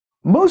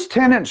Most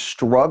tenants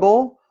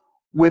struggle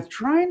with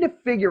trying to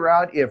figure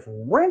out if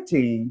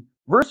renting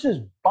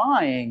versus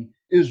buying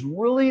is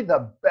really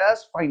the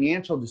best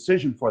financial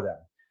decision for them.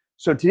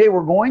 So, today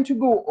we're going to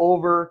go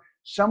over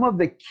some of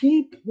the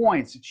key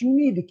points that you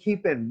need to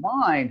keep in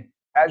mind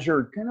as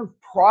you're kind of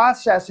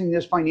processing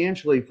this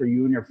financially for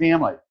you and your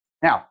family.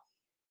 Now,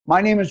 my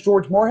name is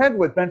George Moorhead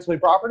with Bentley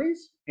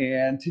Properties,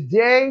 and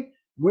today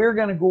we're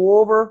going to go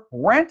over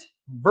rent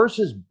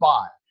versus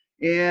buy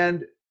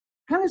and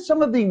kind of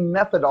some of the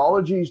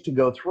methodologies to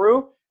go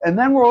through. And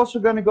then we're also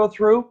going to go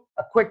through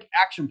a quick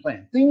action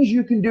plan, things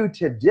you can do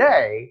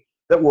today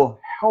that will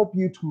help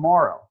you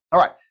tomorrow. All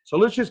right, so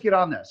let's just get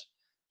on this.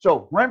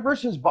 So, rent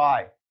versus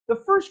buy. The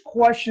first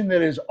question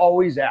that is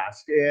always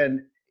asked,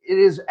 and it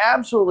is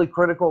absolutely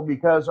critical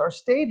because our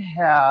state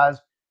has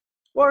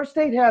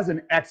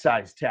an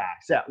excise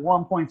tax at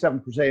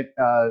 1.7%,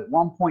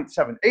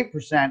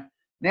 1.78%.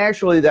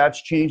 Naturally,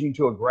 that's changing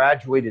to a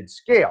graduated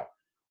scale.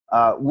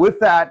 With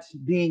that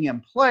being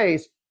in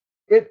place,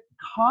 it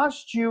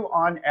costs you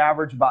on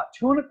average about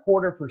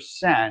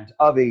 2.25%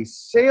 of a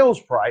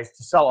sales price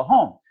to sell a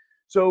home.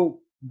 So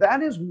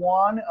that is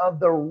one of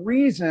the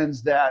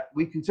reasons that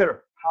we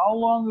consider how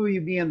long will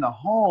you be in the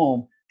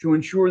home to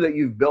ensure that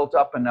you've built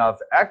up enough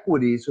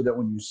equity so that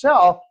when you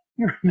sell,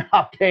 you're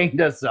not paying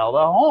to sell the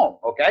home.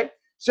 Okay.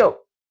 So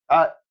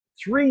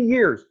 3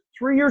 years.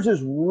 3 years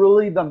is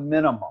really the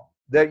minimum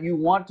that you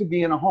want to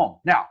be in a home.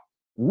 Now,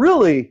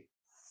 really,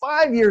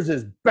 5 years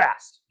is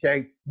best.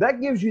 Okay.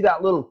 That gives you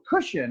that little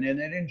cushion and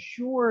it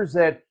ensures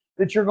that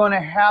you're going to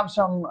have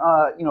some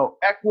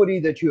equity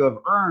that you have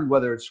earned,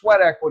 whether it's sweat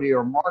equity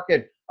or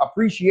market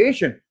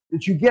appreciation,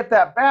 that you get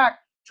that back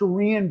to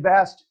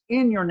reinvest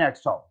in your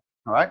next home.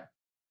 All right.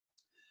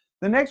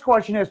 The next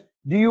question is,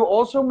 do you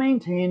also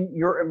maintain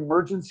your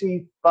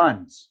emergency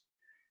funds?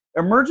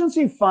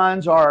 Emergency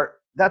funds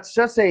that's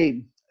just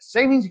a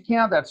savings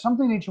account. That's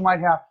something that you might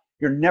have,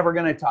 you're never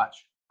going to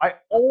touch. I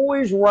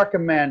always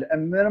recommend a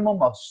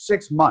minimum of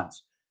 6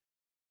 months.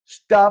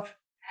 Stuff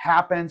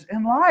happens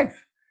in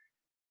life.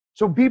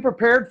 So be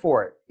prepared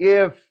for it.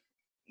 If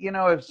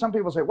some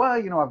people say, well,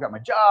 I've got my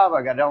job,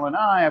 I got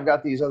L&I, I've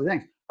got these other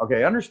things.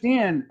 Okay,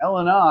 understand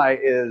L&I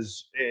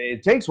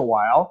it takes a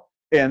while.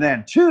 And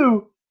then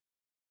two,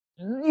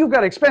 you've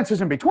got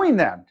expenses in between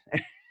them.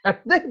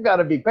 They've got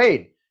to be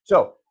paid.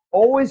 So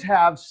always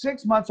have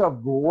 6 months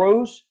of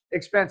gross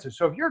expenses.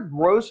 So if your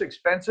gross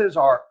expenses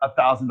are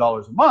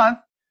 $1,000 a month,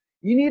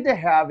 you need to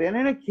have in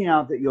an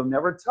account that you'll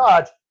never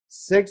touch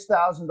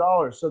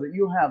 $6,000 so that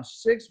you have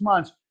 6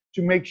 months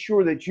to make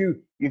sure that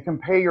you can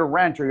pay your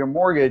rent or your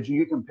mortgage,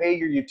 you can pay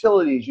your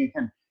utilities, you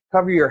can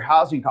cover your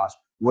housing costs.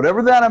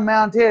 Whatever that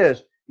amount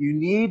is, you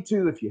need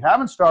to, if you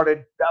haven't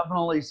started,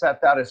 definitely set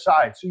that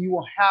aside so you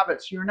will have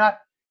it. So you're not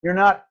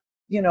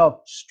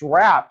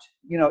strapped,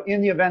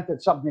 in the event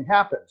that something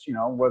happens,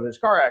 whether it's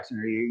a car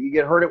accident or you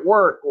get hurt at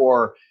work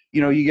or,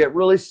 you get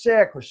really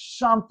sick or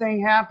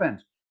something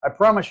happens. I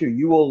promise you,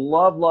 you will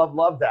love, love,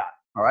 love that.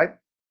 All right.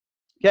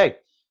 Okay.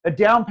 A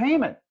down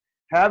payment.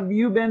 Have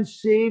you been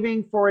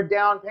saving for a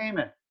down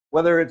payment?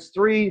 Whether it's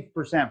 3%,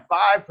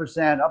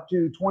 5%, up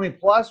to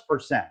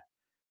 20+%.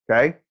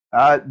 Okay.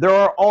 There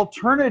are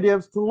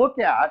alternatives to look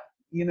at,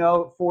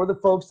 for the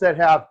folks that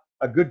have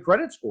a good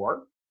credit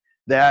score,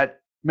 that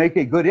make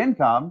a good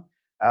income,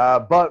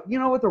 but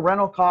with the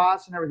rental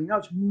costs and everything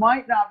else, you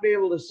might not be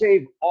able to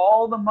save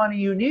all the money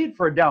you need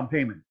for a down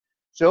payment.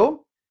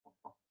 So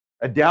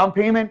the down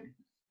payment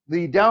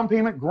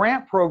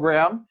grant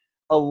program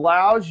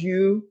allows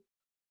you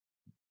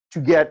to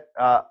get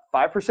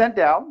 5%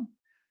 down.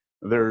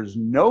 There's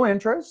no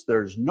interest.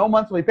 There's no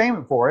monthly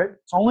payment for it.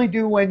 It's only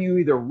due when you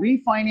either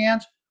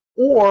refinance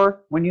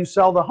or when you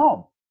sell the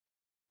home.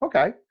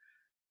 Okay.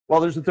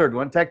 Well, there's a third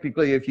one.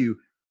 Technically, if you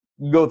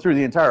go through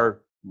the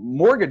entire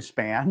mortgage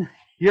span,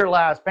 your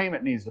last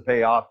payment needs to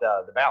pay off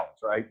the balance,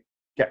 right?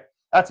 Okay,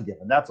 that's a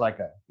given. That's like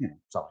a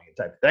selling it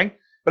type of thing.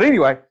 But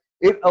anyway,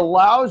 it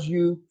allows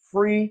you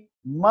free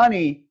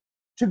money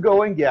to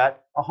go and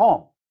get a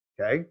home.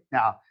 Okay,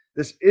 now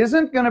this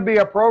isn't going to be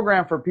a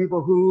program for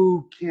people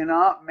who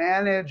cannot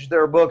manage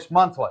their books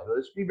monthly.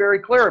 Let's be very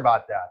clear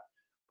about that.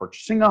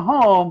 Purchasing a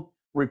home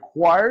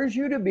requires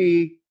you to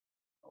be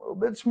a little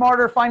bit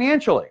smarter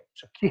financially.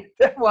 So keep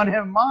that one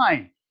in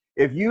mind.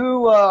 If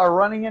you are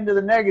running into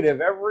the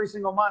negative every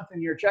single month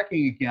in your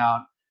checking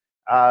account,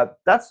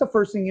 that's the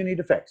first thing you need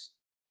to fix.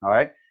 All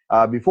right.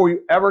 Before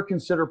you ever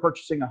consider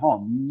purchasing a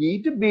home, you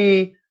need to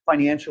be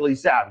financially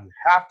savvy. You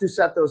have to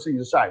set those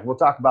things aside. We'll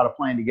talk about a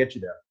plan to get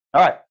you there.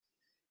 All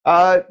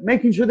right.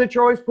 Making sure that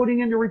you're always putting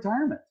into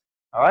retirement.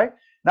 All right.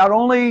 Not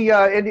only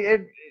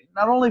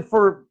not only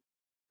for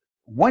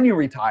when you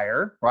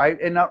retire, right,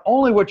 and not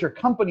only what your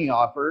company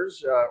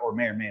offers or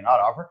may not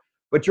offer,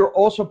 but you're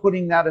also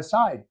putting that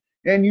aside.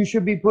 And you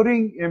should be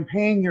putting and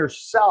paying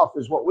yourself,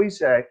 is what we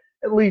say,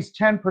 at least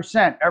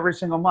 10% every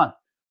single month.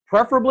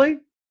 Preferably,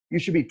 you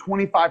should be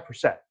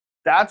 25%.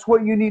 That's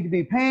what you need to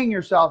be paying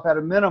yourself at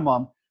a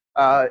minimum,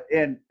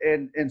 and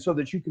so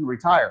that you can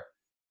retire.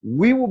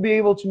 We will be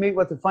able to meet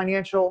with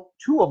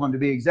two of them to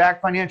be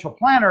exact, financial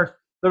planners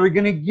that are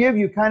going to give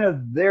you kind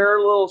of their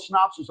little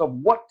synopsis of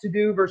what to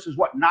do versus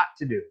what not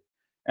to do.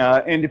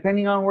 And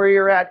depending on where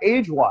you're at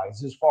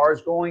age-wise as far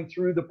as going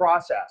through the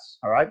process,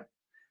 all right?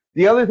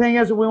 The other thing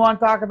is that we want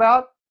to talk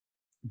about,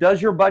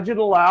 does your budget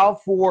allow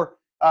for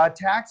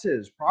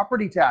taxes,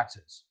 property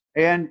taxes,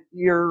 and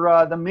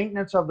your the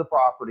maintenance of the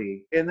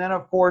property, and then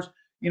of course,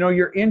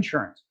 your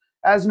insurance.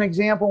 As an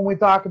example, when we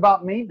talk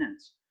about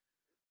maintenance,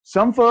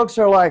 some folks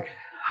are like,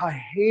 I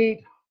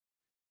hate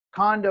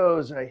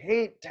condos, I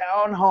hate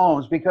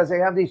townhomes because they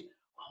have these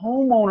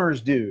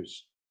homeowners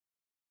dues.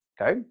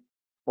 Okay,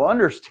 well,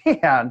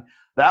 understand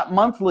that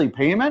monthly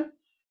payment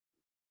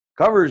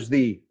covers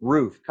the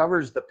roof,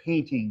 covers the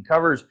painting,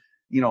 covers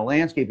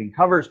landscaping,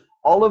 covers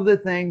all of the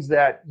things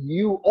that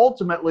you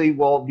ultimately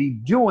will be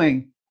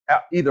doing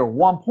at either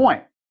one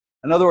point.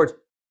 In other words,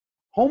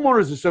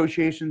 homeowners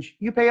associations,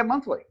 you pay it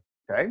monthly.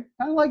 Okay,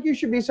 kind of like you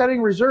should be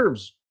setting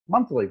reserves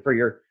monthly for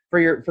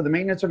the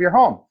maintenance of your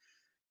home.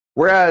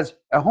 Whereas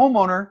a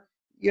homeowner,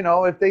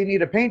 if they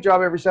need a paint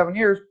job every 7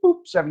 years,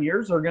 7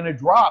 years, they're going to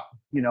drop,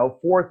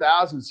 $4,000,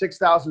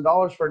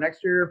 $6,000 for an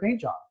exterior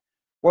paint job.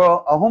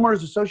 Well, a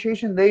homeowners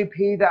association, they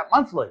pay that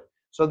monthly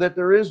so that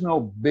there is no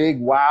big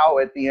wow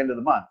at the end of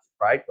the month,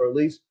 right? Or at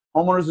least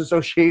homeowners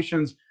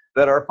associations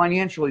that are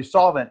financially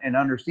solvent and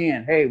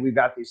understand, hey, we've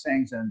got these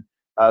things, and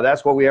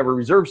that's why we have a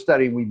reserve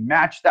study. We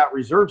match that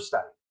reserve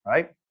study,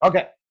 right?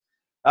 Okay.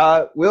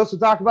 We also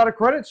talk about a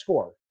credit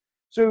score.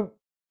 So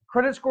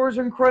credit scores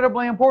are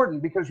incredibly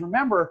important because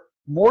remember,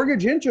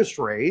 mortgage interest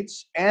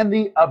rates and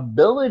the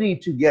ability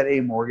to get a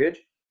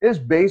mortgage is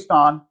based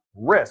on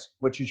risk,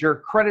 which is your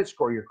credit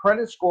score. Your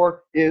credit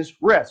score is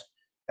risk.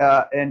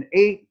 And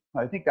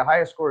I think the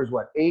highest score is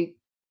what,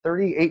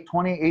 830,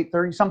 820,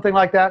 830, something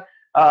like that.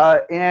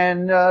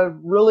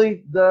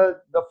 Really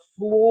the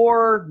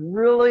floor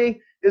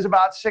really is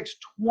about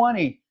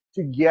 620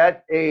 to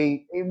get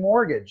a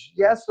mortgage.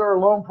 Yes, there are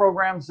loan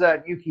programs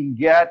that you can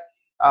get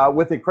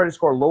with a credit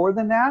score lower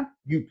than that.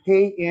 You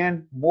pay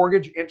in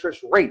mortgage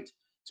interest rate.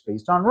 It's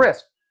based on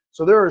risk.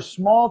 So there are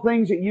small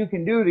things that you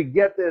can do to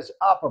get this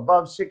up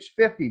above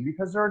 650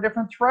 because there are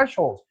different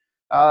thresholds.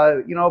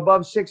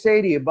 Above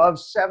 680, above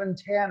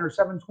 710 or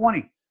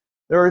 720.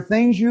 There are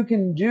things you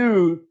can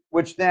do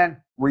which then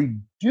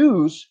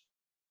reduce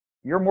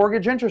your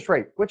mortgage interest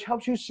rate, which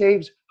helps you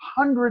save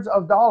hundreds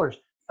of dollars,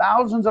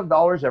 thousands of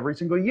dollars every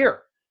single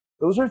year.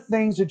 Those are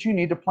things that you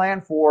need to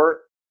plan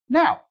for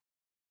now.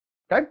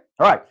 Okay?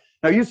 All right.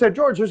 Now you said,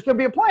 George, there's going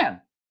to be a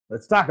plan.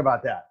 Let's talk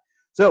about that.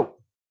 So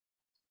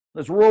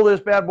let's roll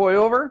this bad boy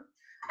over.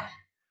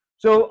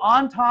 So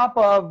on top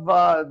of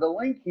the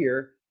link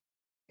here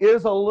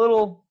is a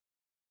little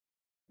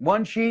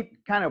one sheet,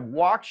 kind of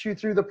walks you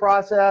through the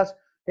process.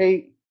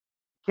 Hey,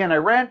 can I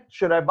rent?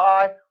 Should I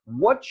buy?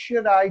 What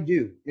should I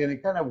do? And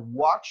it kind of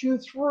walks you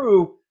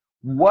through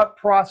what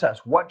process,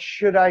 what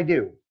should I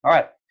do? All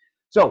right.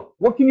 So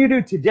what can you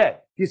do today?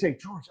 If you say,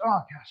 George, oh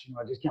gosh,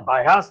 I just can't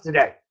buy a house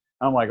today.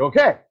 I'm like,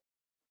 okay,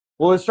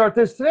 well, let's start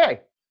this today.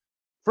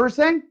 First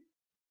thing,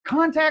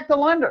 contact the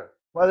lender,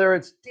 whether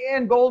it's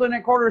Dan Golden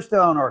at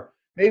Cornerstone or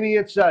maybe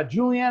it's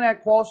Julianne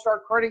at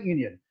Qualstar Credit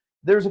Union.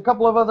 There's a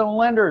couple of other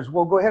lenders.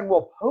 We'll go ahead and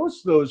we'll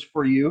post those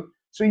for you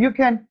so you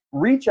can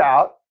reach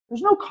out.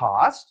 There's no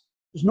cost.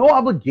 There's no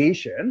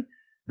obligation.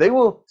 They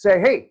will say,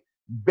 hey,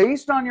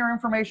 based on your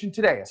information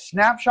today, a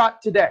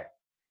snapshot today,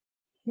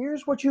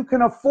 here's what you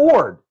can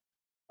afford.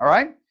 All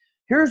right?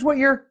 Here's what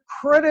your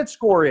credit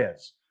score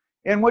is.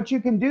 And what you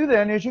can do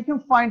then is you can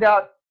find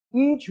out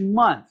each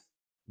month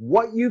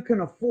what you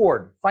can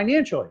afford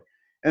financially.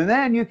 And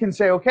then you can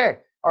say, okay,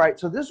 all right,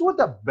 so this is what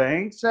the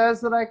bank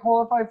says that I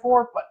qualify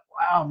for, but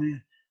wow,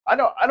 man, I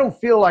don't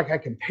feel like I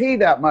can pay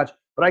that much,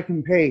 but I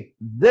can pay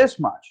this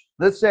much.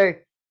 Let's say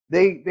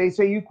they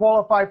say you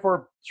qualify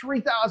for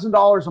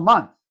 $3,000 a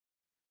month.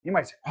 You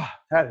might say, oh,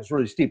 that is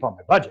really steep on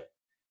my budget.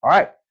 All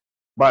right,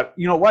 but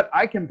you know what?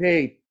 I can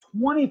pay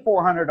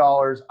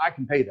 $2,400. I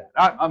can pay that.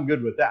 I'm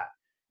good with that.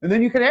 And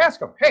then you can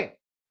ask them, hey,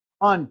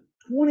 on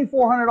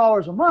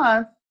 $2,400 a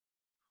month,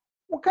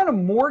 what kind of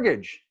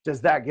mortgage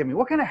does that give me?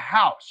 What kind of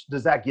house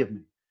does that give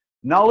me?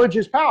 Knowledge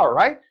is power,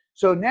 right?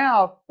 So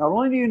now, not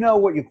only do you know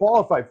what you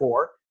qualify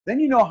for, then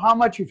you know how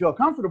much you feel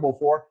comfortable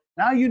for.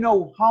 Now you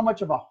know how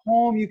much of a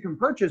home you can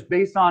purchase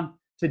based on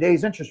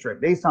today's interest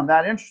rate, based on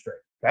that interest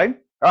rate, okay?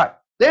 All right,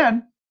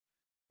 then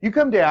you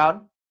come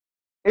down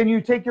and you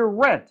take your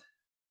rent.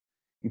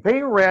 You pay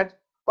your rent,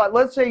 but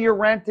let's say your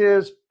rent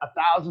is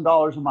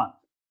 $1,000 a month.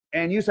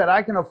 And you said,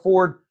 I can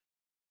afford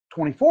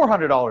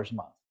 $2,400 a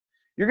month.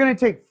 You're going to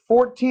take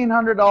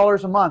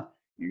 $1,400 a month.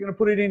 You're going to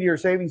put it into your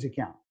savings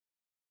account.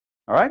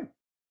 All right?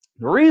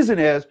 The reason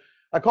is,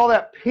 I call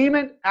that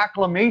payment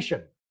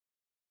acclimation.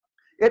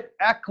 It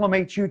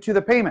acclimates you to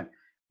the payment.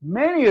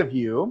 Many of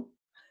you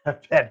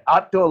have been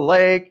out to a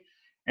lake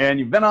and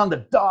you've been on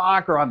the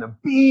dock or on the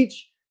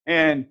beach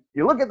and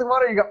you look at the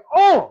water and you go,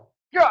 oh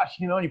gosh,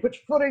 and you put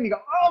your foot in and you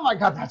go, oh my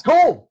God, that's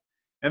cold.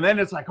 And then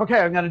it's like, okay,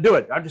 I'm going to do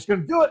it. I'm just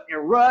going to do it. You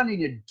run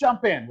and you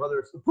jump in, whether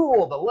it's the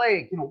pool, the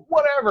lake,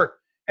 whatever.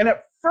 And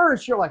at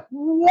first you're like,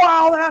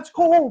 wow, that's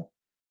cold.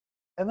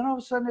 And then all of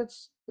a sudden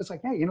it's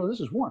like, hey, this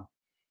is warm.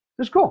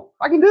 This is cool.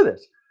 I can do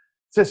this.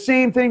 It's the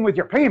same thing with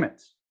your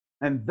payments.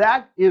 And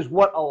that is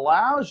what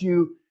allows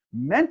you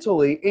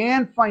mentally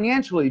and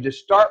financially to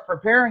start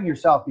preparing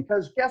yourself,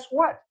 because guess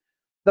what?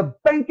 The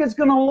bank is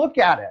going to look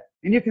at it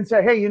and you can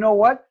say, hey, you know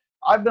what?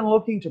 I've been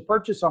looking to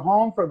purchase a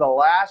home for the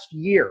last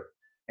year.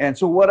 And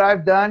so what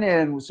I've done,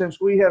 and since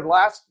we have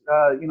last,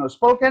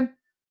 spoken,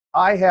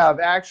 I have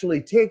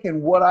actually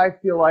taken what I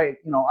feel like,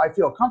 I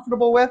feel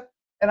comfortable with,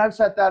 and I've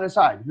set that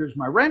aside. Here's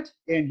my rent,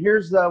 and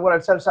here's what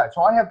I've set aside.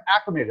 So I have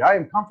acclimated. I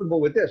am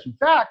comfortable with this. In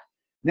fact,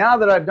 now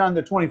that I've done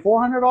the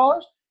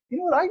 $2,400, you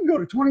know what? I can go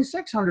to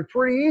 $2,600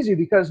 pretty easy,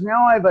 because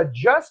now I've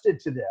adjusted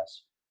to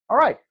this. All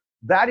right,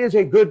 that is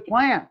a good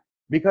plan,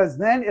 because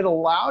then it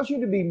allows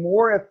you to be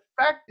more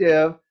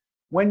effective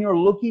when you're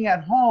looking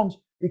at homes,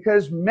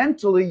 because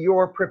mentally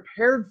you're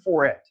prepared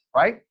for it,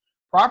 right?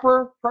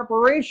 Proper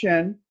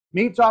preparation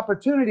meets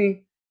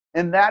opportunity,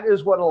 and that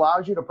is what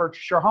allows you to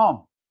purchase your home,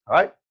 all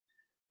right?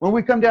 When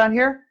we come down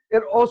here,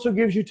 it also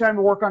gives you time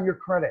to work on your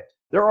credit.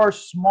 There are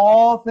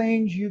small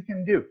things you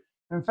can do.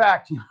 In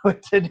fact,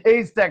 with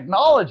today's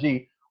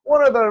technology,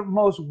 one of the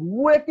most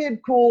wicked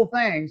cool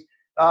things,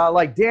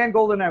 like Dan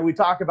Golden and I, we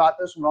talk about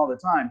this one all the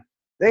time.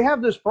 They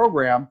have this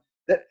program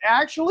that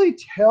actually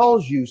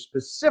tells you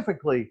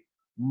specifically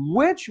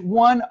which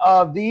one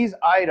of these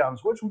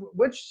items,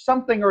 which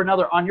something or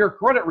another on your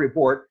credit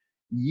report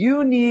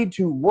you need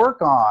to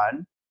work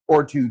on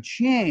or to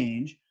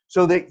change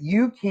so that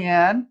you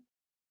can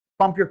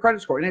bump your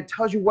credit score. And it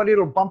tells you what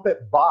it'll bump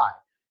it by.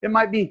 It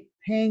might be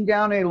paying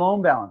down a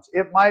loan balance.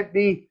 It might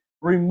be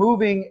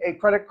removing a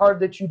credit card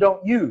that you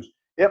don't use.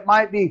 It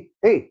might be,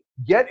 hey,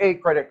 get a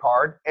credit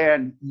card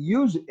and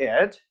use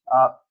it,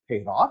 pay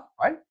it off,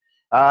 right?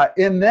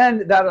 And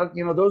then that,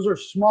 those are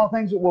small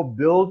things that will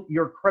build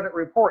your credit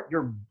report,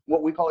 your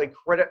what we call a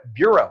credit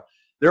bureau.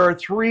 There are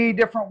 3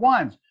 different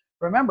ones.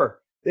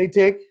 Remember, they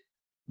take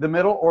the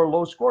middle or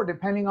low score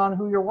depending on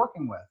who you're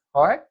working with.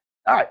 All right.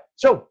 All right.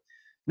 So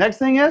next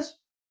thing is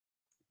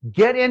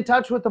get in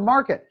touch with the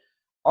market.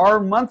 Our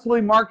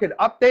monthly market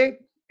update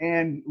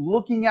and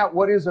looking at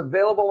what is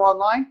available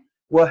online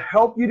will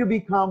help you to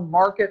become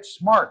market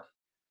smart.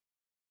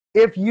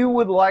 If you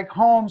would like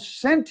homes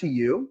sent to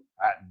you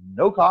at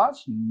no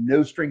cost,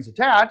 no strings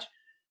attached,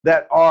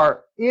 that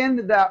are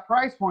in that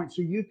price point,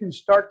 so you can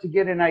start to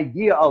get an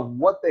idea of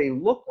what they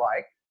look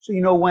like, so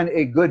you know when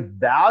a good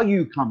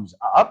value comes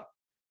up,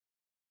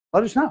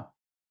 let us know.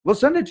 We'll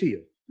send it to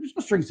you. There's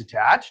no strings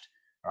attached,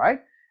 all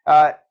right?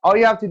 All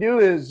you have to do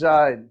is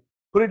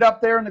put it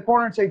up there in the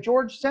corner and say,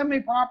 George, send me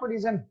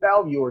properties in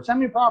Bellevue, or send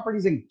me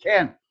properties in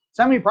Kent,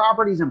 send me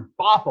properties in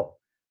Bothell.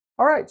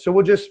 All right, so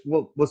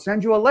we'll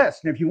send you a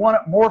list. And if you want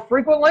it more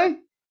frequently,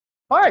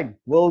 fine.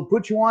 We'll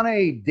put you on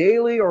a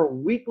daily or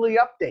weekly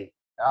update.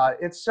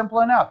 It's simple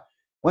enough.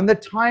 When the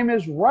time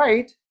is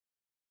right,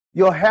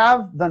 you'll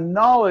have the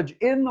knowledge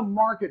in the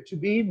market to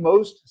be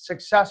most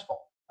successful.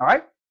 All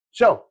right?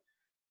 So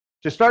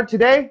to start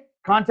today,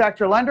 contact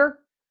your lender,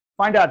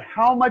 find out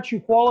how much you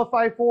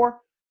qualify for,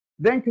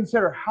 then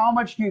consider how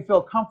much do you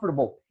feel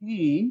comfortable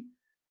paying,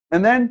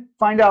 and then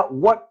find out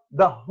what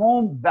the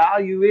home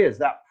value is,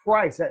 that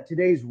price at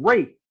today's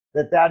rate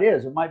that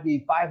is. It might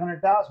be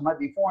 $500,000, it might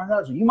be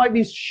 $400,000. You might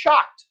be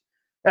shocked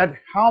at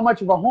how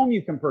much of a home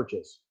you can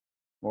purchase,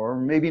 or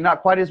maybe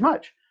not quite as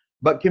much,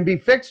 but can be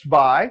fixed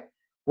by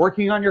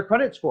working on your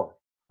credit score,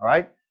 all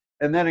right?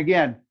 And then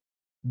again,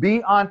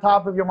 be on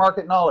top of your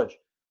market knowledge.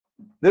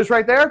 This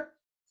right there,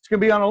 it's gonna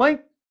be on a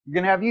link. You're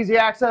gonna have easy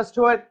access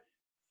to it.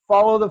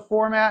 Follow the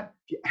format.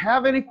 If you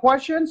have any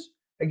questions,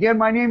 again,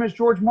 my name is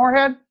George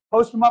Moorhead.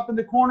 Post them up in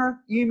the corner,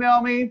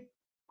 email me,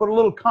 put a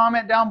little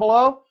comment down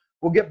below.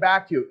 We'll get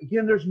back to you.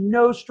 Again, there's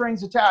no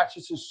strings attached.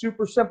 This is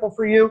super simple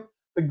for you.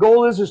 The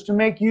goal is to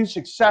make you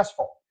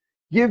successful.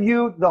 Give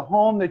you the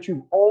home that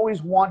you've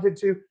always wanted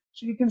to,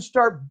 so you can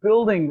start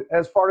building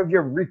as part of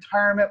your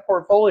retirement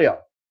portfolio.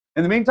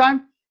 In the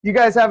meantime, you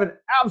guys have an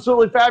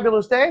absolutely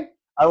fabulous day.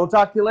 I will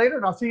talk to you later,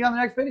 and I'll see you on the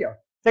next video.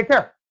 Take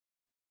care.